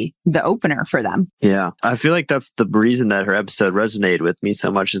actually the opener for them. Yeah. I feel like that's the reason that her episode resonated with me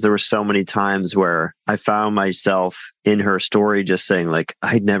so much, is there were so many times where I found myself in her story just saying like,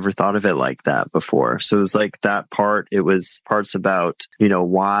 I'd never thought of it like that before. So it was like that part, it was parts about,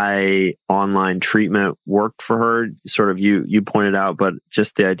 why online treatment worked for her. Sort of you pointed out, but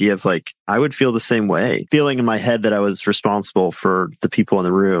just the idea of like, I would feel the same way, feeling in my head that I was responsible for the people in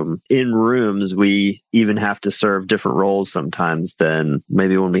the room. In rooms, we even have to serve different roles sometimes than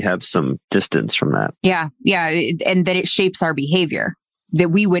maybe when we have some distance from that. Yeah. Yeah. And that it shapes our behavior,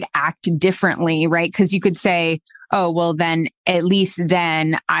 that we would act differently, right? Because you could say, oh, well, then at least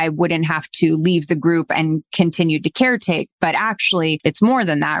then I wouldn't have to leave the group and continue to caretake. But actually, it's more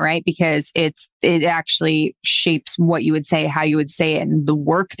than that, right? Because it actually shapes what you would say, how you would say it, and the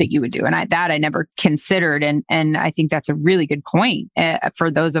work that you would do. And I never considered. And I think that's a really good point for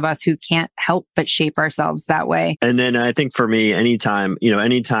those of us who can't help but shape ourselves that way. And then I think for me, anytime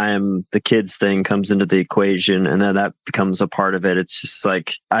the kids thing comes into the equation and then that becomes a part of it, it's just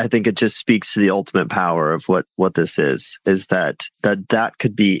like, I think it just speaks to the ultimate power of what this is that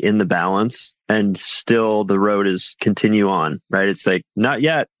could be in the balance and still the road is continue on, right? It's like, not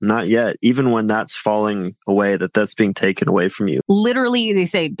yet. Even when that's falling away, that's being taken away from you. Literally, they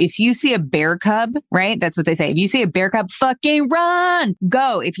say, if you see a bear cub, right? That's what they say. If you see a bear cub, fucking run,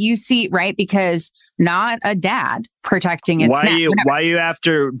 go. If you see, right? Because not a dad protecting its Why are you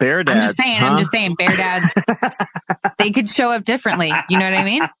after bear dads? I'm just saying bear dads, they could show up differently. You know what I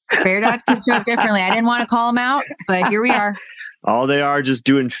mean? Bear dads could show up differently. I didn't want to call them out, but here we are. All they are just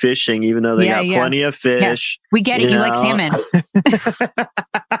doing fishing, even though they got plenty of fish. Yeah. We get it. You like salmon.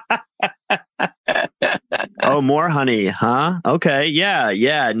 Oh, more honey, huh? Okay.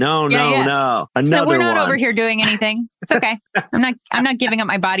 Yeah. No. Another so we're not one. over here doing anything. It's okay. I'm not giving up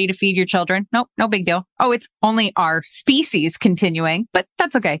my body to feed your children. Nope. No big deal. Oh, it's only our species continuing, but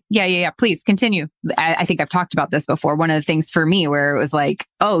that's okay. Yeah. Please continue. I think I've talked about this before. One of the things for me where it was like,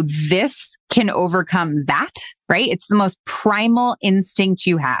 oh, this can overcome that, right? It's the most primal instinct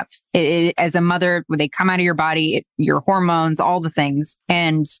you have. It, as a mother, when they come out of your body, your hormones, all the things,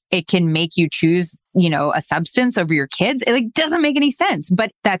 and it can make you choose, a substance over your kids. It doesn't make any sense,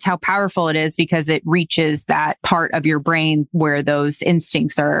 but that's how powerful it is because it reaches that part of your brain where those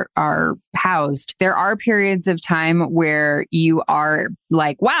instincts are housed. There are periods of time where you are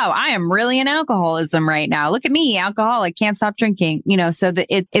like, wow, I am really in alcoholism right now. Look at me, alcoholic, can't stop drinking, so that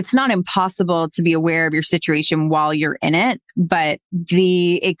it's not impossible to be aware of your situation while you're in it, but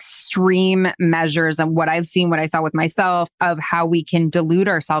the extreme measures and what I saw with myself of how we can delude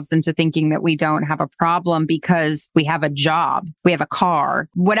ourselves into thinking that we don't have a problem because we have a job, we have a car,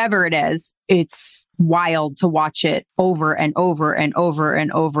 whatever it is. It's wild to watch it over and over and over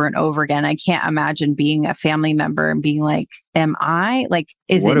and over and over again. I can't imagine being a family member and being like, am I like,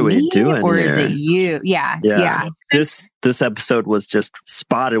 is what it are we me doing or here? Is it you? Yeah. This episode was just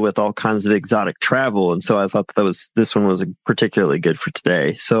spotted with all kinds of exotic travel. And so I thought this one was particularly good for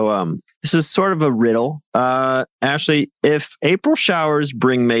today. So this is sort of a riddle. Ashley, if April showers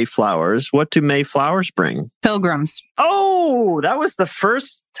bring May flowers, what do May flowers bring? Pilgrims. Oh, that was the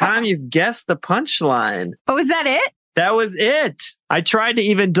first time you guessed the punchline. Oh, is that it? That was it. I tried to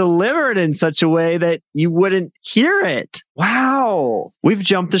even deliver it in such a way that you wouldn't hear it. Wow. We've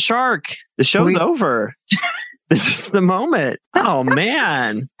jumped the shark. The show's over. This is the moment. Oh,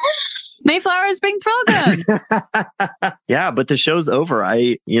 man. Mayflowers bring pilgrims. Yeah, but the show's over.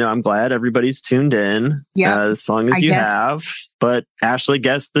 I'm glad everybody's tuned in as long as you have. But Ashley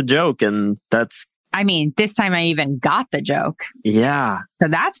guessed the joke, and that's... this time I even got the joke. Yeah. So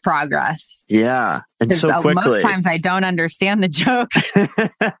that's progress. Yeah. And so quickly. Most times I don't understand the joke.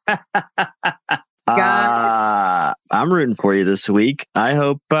 I'm rooting for you this week. I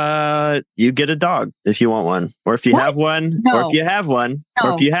hope you get a dog if you want one, or if you have one, or if you have one,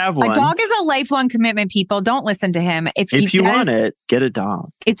 or if you have one. A dog is a lifelong commitment. People, don't listen to him. If you want it, get a dog.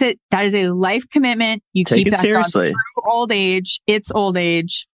 That is a life commitment. You take keep it that seriously. Dog through old age. It's old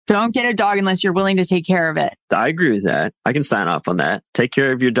age. Don't get a dog unless you're willing to take care of it. I agree with that. I can sign off on that. Take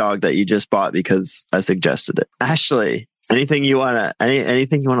care of your dog that you just bought because I suggested it. Ashley, anything you want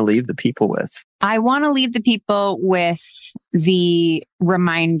to leave the people with? I want to leave the people with the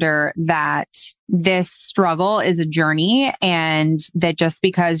reminder that this struggle is a journey, and that just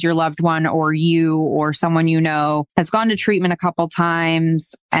because your loved one or you or someone you know has gone to treatment a couple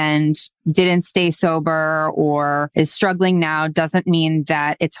times and didn't stay sober or is struggling now doesn't mean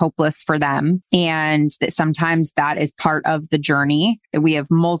that it's hopeless for them. And that sometimes that is part of the journey. We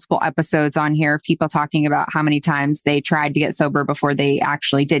have multiple episodes on here of people talking about how many times they tried to get sober before they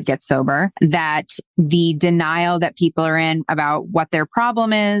actually did get sober. That the denial that people are in about what their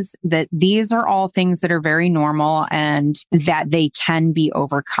problem is, that these are all things that are very normal and that they can be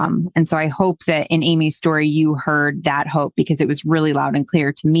overcome. And so I hope that in Amy's story, you heard that hope, because it was really loud and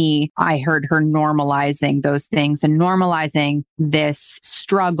clear to me. I heard her normalizing those things and normalizing this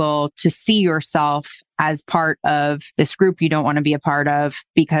struggle to see yourself as part of this group you don't want to be a part of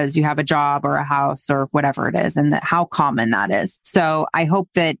because you have a job or a house or whatever it is, and that how common that is. So I hope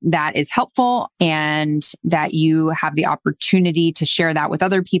that that is helpful and that you have the opportunity to share that with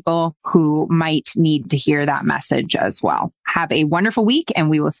other people who might need to hear that message as well. Have a wonderful week, and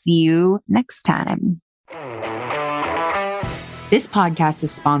we will see you next time. This podcast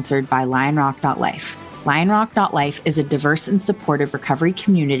is sponsored by Lionrock.life. Lionrock.life is a diverse and supportive recovery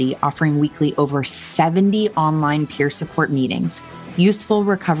community offering weekly over 70 online peer support meetings, useful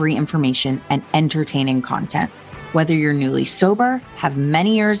recovery information, and entertaining content. Whether you're newly sober, have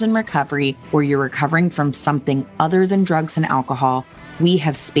many years in recovery, or you're recovering from something other than drugs and alcohol, we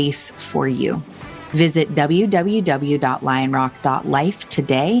have space for you. Visit www.lionrock.life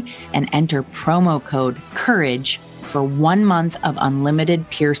today and enter promo code COURAGE for 1 month of unlimited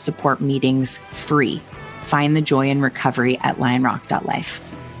peer support meetings free. Find the joy in recovery at lionrock.life.